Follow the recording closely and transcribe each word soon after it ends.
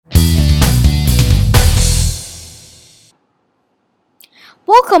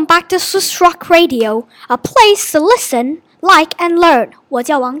Welcome back to Swiss Rock Radio, a place to listen, like and learn. 我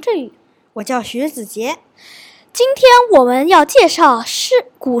叫王振宇，我叫徐子杰。今天我们要介绍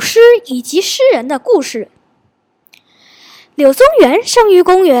古诗以及诗人的故事。柳宗元生于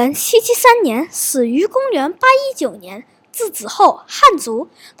公元773年，死于公元819年，字子厚，汉族，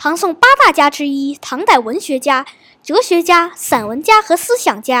唐宋八大家之一，唐代文学家、哲学家、散文家和思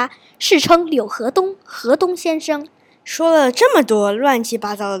想家，世称柳河东，河东先生。说了这么多乱七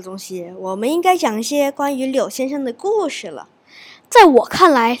八糟的东西，我们应该讲一些关于柳先生的故事了。在我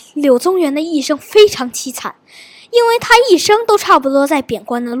看来，柳宗元的一生非常凄惨，因为他一生都差不多在贬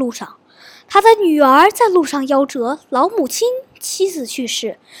官的路上。他的女儿在路上夭折，老母亲、妻子去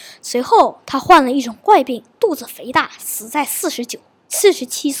世，随后他患了一种怪病，肚子肥大，死在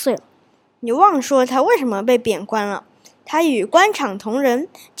47岁了。你忘说他为什么被贬官了？他与官场同仁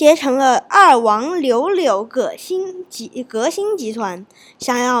结成了二王柳革新集团，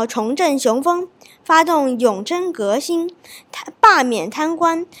想要重振雄风，发动永贞革新，罢免贪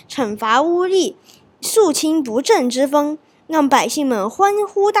官，惩罚污吏，肃清不正之风，让百姓们欢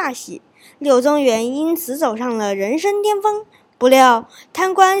呼大喜。柳宗元因此走上了人生巅峰，不料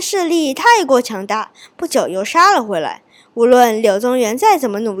贪官势力太过强大，不久又杀了回来。无论柳宗元再怎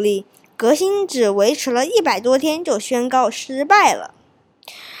么努力，革新只维持了100多天就宣告失败了。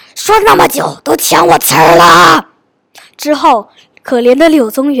说那么久都抢我词儿了！之后，可怜的柳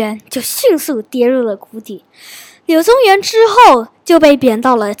宗元就迅速跌入了谷底。柳宗元之后就被贬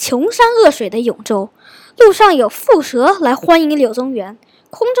到了穷山恶水的永州，路上有蝮蛇来欢迎柳宗元，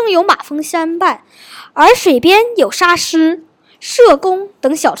空中有马蜂相伴，而水边有沙狮、社工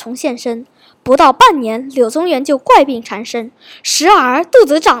等小虫现身。不到半年，柳宗元就怪病缠身，时而肚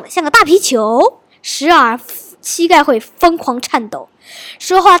子长得像个大皮球，时而膝盖会疯狂颤抖，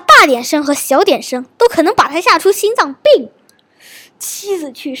说话大点声和小点声都可能把他吓出心脏病。妻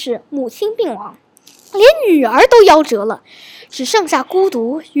子去世，母亲病亡，连女儿都夭折了，只剩下孤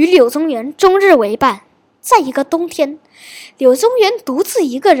独与柳宗元终日为伴。在一个冬天，柳宗元独自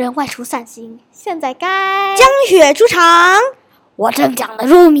一个人外出散心。现在该江雪出场，我正讲得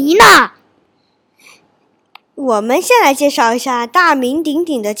入迷呢。我们先来介绍一下大名鼎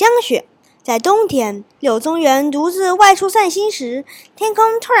鼎的江雪。在冬天，柳宗元独自外出散心时，天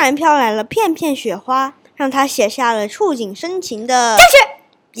空突然飘来了片片雪花，让他写下了触景生情的江雪，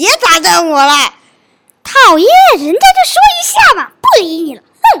别打断我了，讨厌，人家就说一下嘛，不理你了，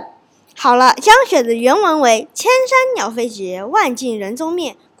哼。好了，江雪的原文为：千山鸟飞绝，万径人踪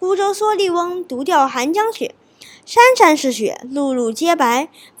灭。孤舟蓑笠翁，独钓寒江雪。山山是雪，路路皆白。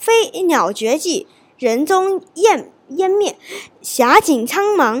飞鸟绝迹，人踪湮灭。峡景苍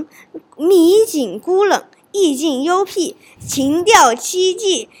茫，迷景孤冷，意境幽僻。情调凄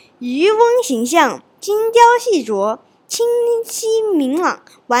寂，渔翁形象，精雕细琢，清晰明朗，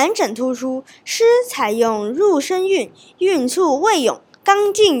完整突出。诗采用入声韵，韵促未咏，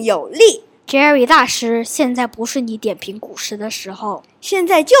刚劲有力。Jerry 大师，现在不是你点评古诗的时候，现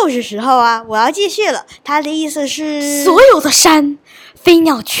在就是时候啊！我要继续了。他的意思是，所有的山，飞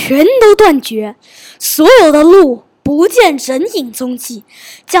鸟全都断绝，所有的路不见人影踪迹。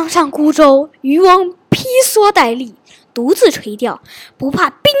江上孤舟，渔翁披蓑戴笠，独自垂钓，不怕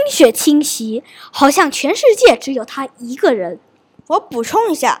冰雪侵袭，好像全世界只有他一个人。我补充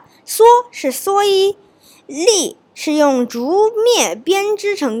一下，蓑是蓑衣，笠是用竹篾编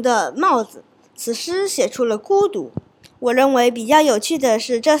织成的帽子。此诗写出了孤独。我认为比较有趣的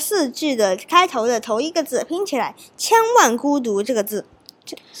是这4句的开头的头一个字拼起来，千万孤独这个字，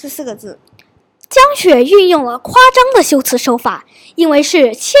这是4个字。江雪运用了夸张的修辞手法，因为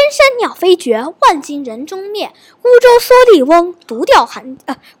是千山鸟飞绝，万径人踪灭，孤舟蓑笠翁，独钓千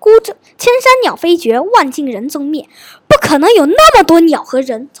山鸟飞绝，万径人踪灭，不可能有那么多鸟和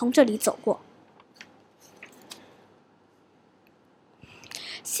人从这里走过。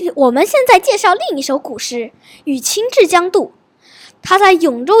我们现在介绍另一首古诗《与秦至江渡》，他在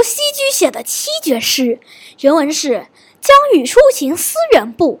永州西居写的7绝诗，原文是：江雨初晴思远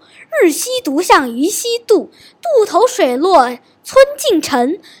步，日夕独向鱼溪渡。渡头水落村尽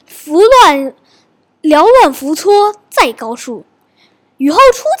沉，缭乱浮撮在高处。雨后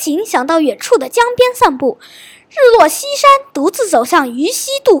初晴，想到远处的江边散步，日落西山，独自走向鱼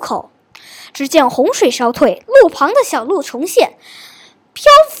溪渡口。只见洪水稍退，路旁的小路重现，漂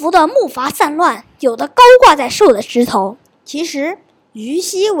浮的木筏散乱，有的高挂在树的枝头。其实鱼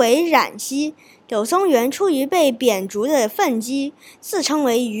溪为冉溪，柳宗元出于被贬逐的愤激，自称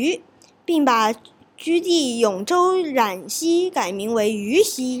为鱼，并把居地永州冉溪改名为鱼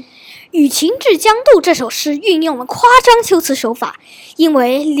溪。与秦至江渡这首诗运用了夸张修辞手法，因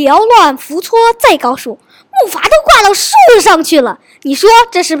为缭乱浮撮在高处，木筏都挂到树上去了。你说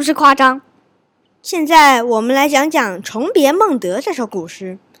这是不是夸张？现在我们来讲讲《重别孟德》这首古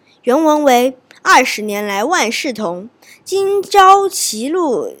诗。原文为：20年来万事同，今朝歧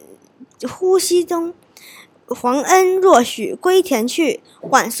路忽西东。皇恩若许归田去，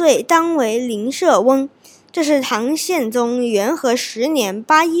晚岁当为邻舍翁。这是唐宪宗元和10年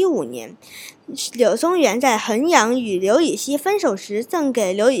815年，柳宗元在衡阳与刘禹锡分手时赠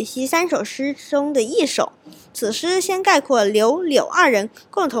给刘禹锡3首诗中的一首。此诗先概括刘柳二人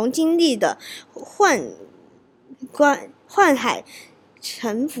共同经历的宦海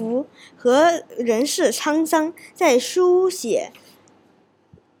沉浮和人世沧桑，再书写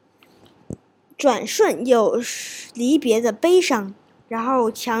转瞬又离别的悲伤，然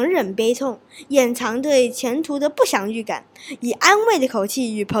后强忍悲痛，掩藏对前途的不祥预感，以安慰的口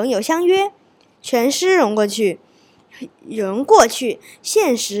气与朋友相约。全诗融过去，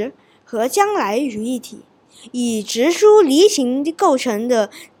现实和将来于一体，以直抒离情构成的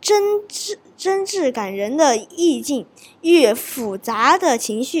真挚感人的意境，与复杂的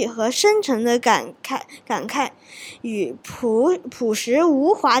情绪和深沉的感慨，与朴实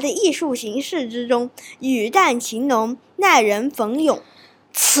无华的艺术形式之中，语淡情浓，耐人逢咏。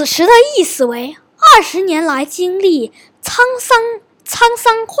此时的意思为：20年来经历沧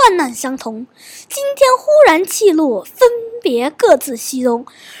桑患难相同，今天忽然弃路，分别各自西东。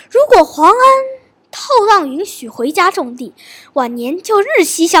如果皇恩透让允许回家种地，晚年就日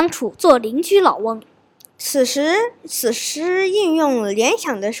夕相处，做邻居老翁。此诗运用了联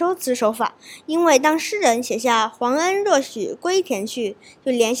想的修辞手法，因为当诗人写下皇恩若许归田去，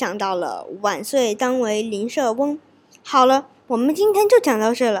就联想到了晚岁当为邻舍翁。好了，我们今天就讲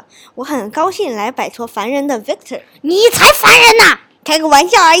到这了。我很高兴来摆脱凡人的 Victor。你才烦人呢！开个玩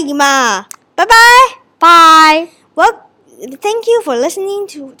笑而已嘛。拜拜。Bye. Well, thank you for listening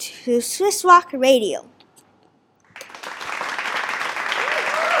to Swiss Rock Radio.